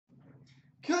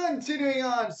Continuing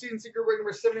on, Seed and Secret break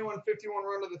number 7151,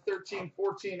 run of the 13,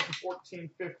 14, and 14,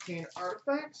 15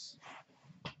 artifacts.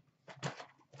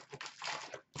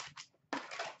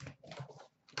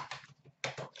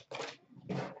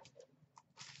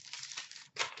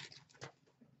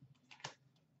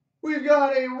 We've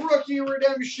got a Rookie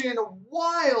Redemption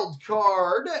Wild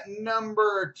Card,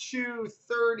 number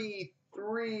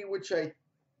 233, which I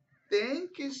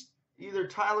think is either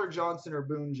Tyler Johnson or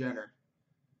Boone Jenner.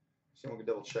 Someone could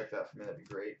double check that for me, that'd be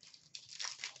great.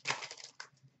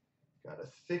 Got a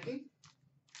thickie.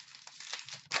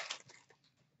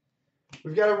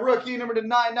 We've got a rookie number to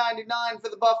 999 for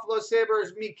the Buffalo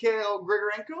Sabres, Mikhail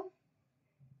Grigorenko.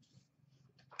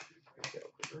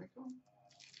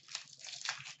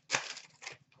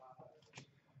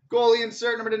 Goalie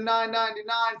insert number to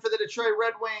 999 for the Detroit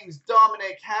Red Wings,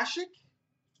 Dominic Hasek.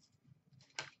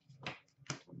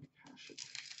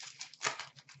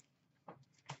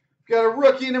 Got a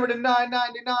rookie number to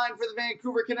 999 for the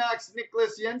Vancouver Canucks,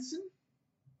 Nicholas Jensen.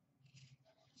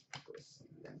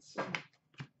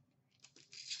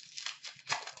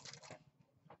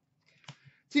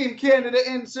 Team Canada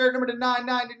insert number to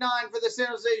 999 for the San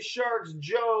Jose Sharks,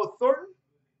 Joe Thornton.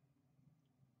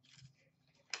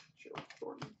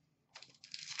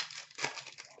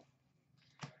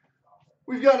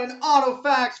 We've got an auto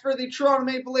fax for the Toronto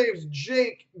Maple Leafs,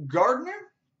 Jake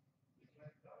Gardiner.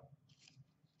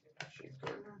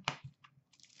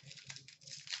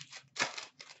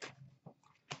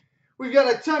 We've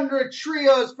got a Tundra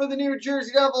Trios for the New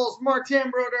Jersey Devils, Martin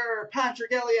Brodeur,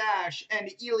 Patrick Eliash, and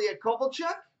Ilya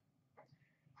Kovalchuk.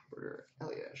 Brodeur,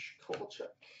 Eliash, Kovalchuk.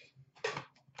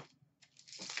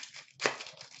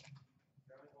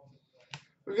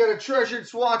 We've got a Treasured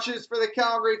Swatches for the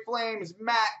Calgary Flames,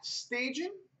 Matt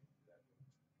Stajan.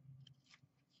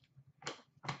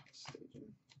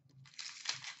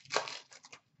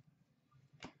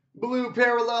 Blue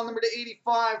parallel number to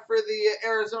 85 for the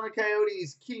Arizona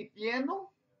Coyotes, Keith Yandel.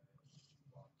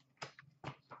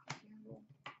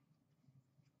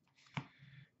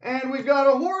 And we've got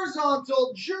a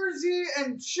horizontal jersey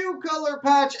and two-color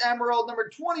patch emerald number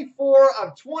 24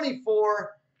 of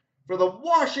 24 for the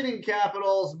Washington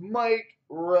Capitals, Mike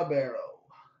Ribeiro.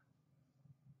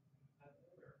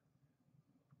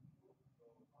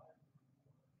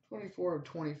 '24 of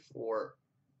 24,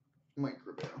 Mike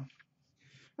Ribeiro.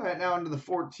 All right, now into the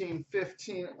 14,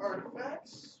 15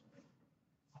 artifacts.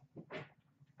 What the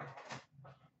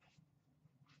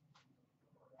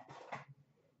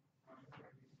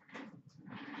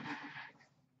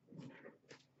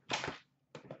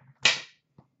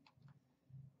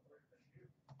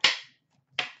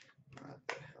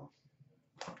hell?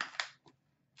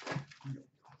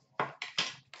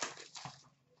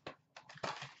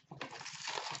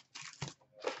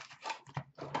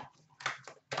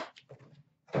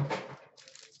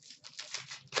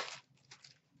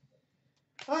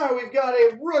 All right, we've got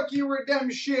a rookie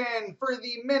redemption for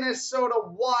the Minnesota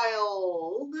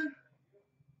Wild.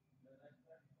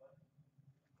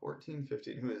 14,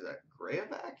 15. Who is that?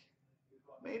 Grayovac?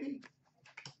 Maybe?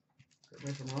 Correct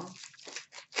me if I'm wrong.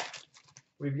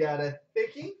 We've got a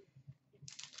thickie.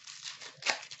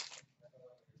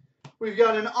 We've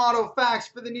got an auto fax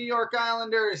for the New York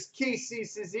Islanders, Casey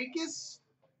Cizikas.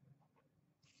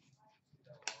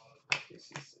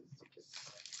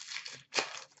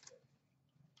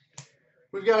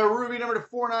 We've got a ruby number to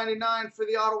 499 for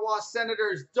the Ottawa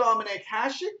Senators, Dominic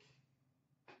Hasek.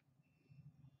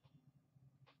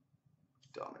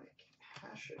 Dominic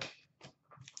Hasek.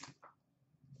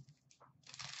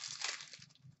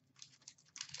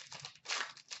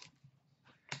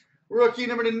 Rookie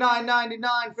number to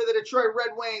 999 for the Detroit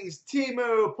Red Wings,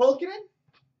 Teemu Pulkkinen.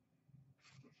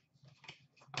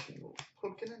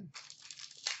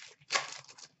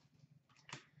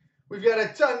 We've got a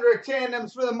Tundra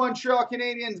Tandems for the Montreal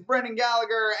Canadiens, Brendan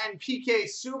Gallagher and PK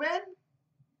Subban.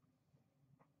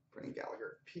 Brendan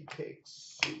Gallagher, PK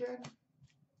Subban.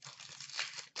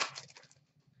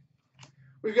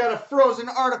 We've got a Frozen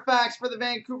Artifacts for the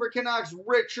Vancouver Canucks,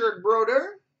 Richard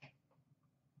Brodeur.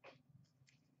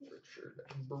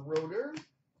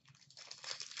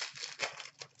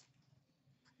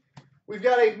 We've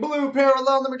got a blue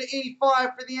parallel number to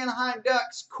 85 for the Anaheim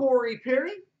Ducks, Corey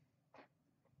Perry.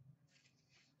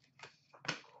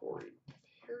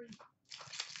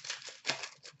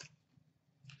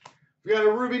 We got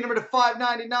a ruby number to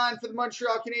 599 for the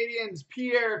Montreal Canadiens,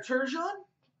 Pierre Turgeon.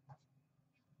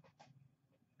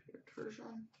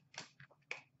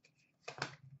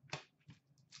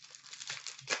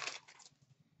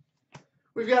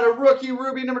 We've got a rookie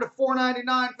ruby number to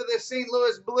 499 for the St.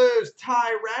 Louis Blues,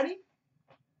 Ty Ratty.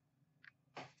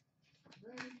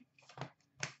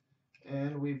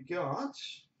 we've got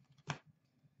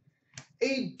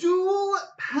a dual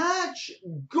patch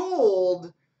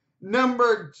gold,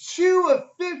 number 2 of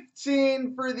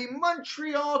 15 for the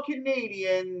Montreal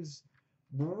Canadiens,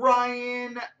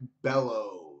 Brian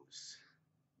Bellows.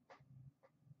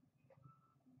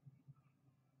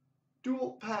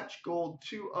 Dual patch gold,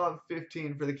 2 of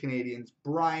 15 for the Canadiens,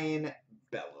 Brian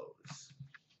Bellows.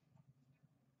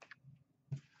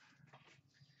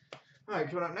 All right,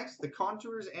 coming up next, the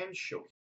contours and showcase.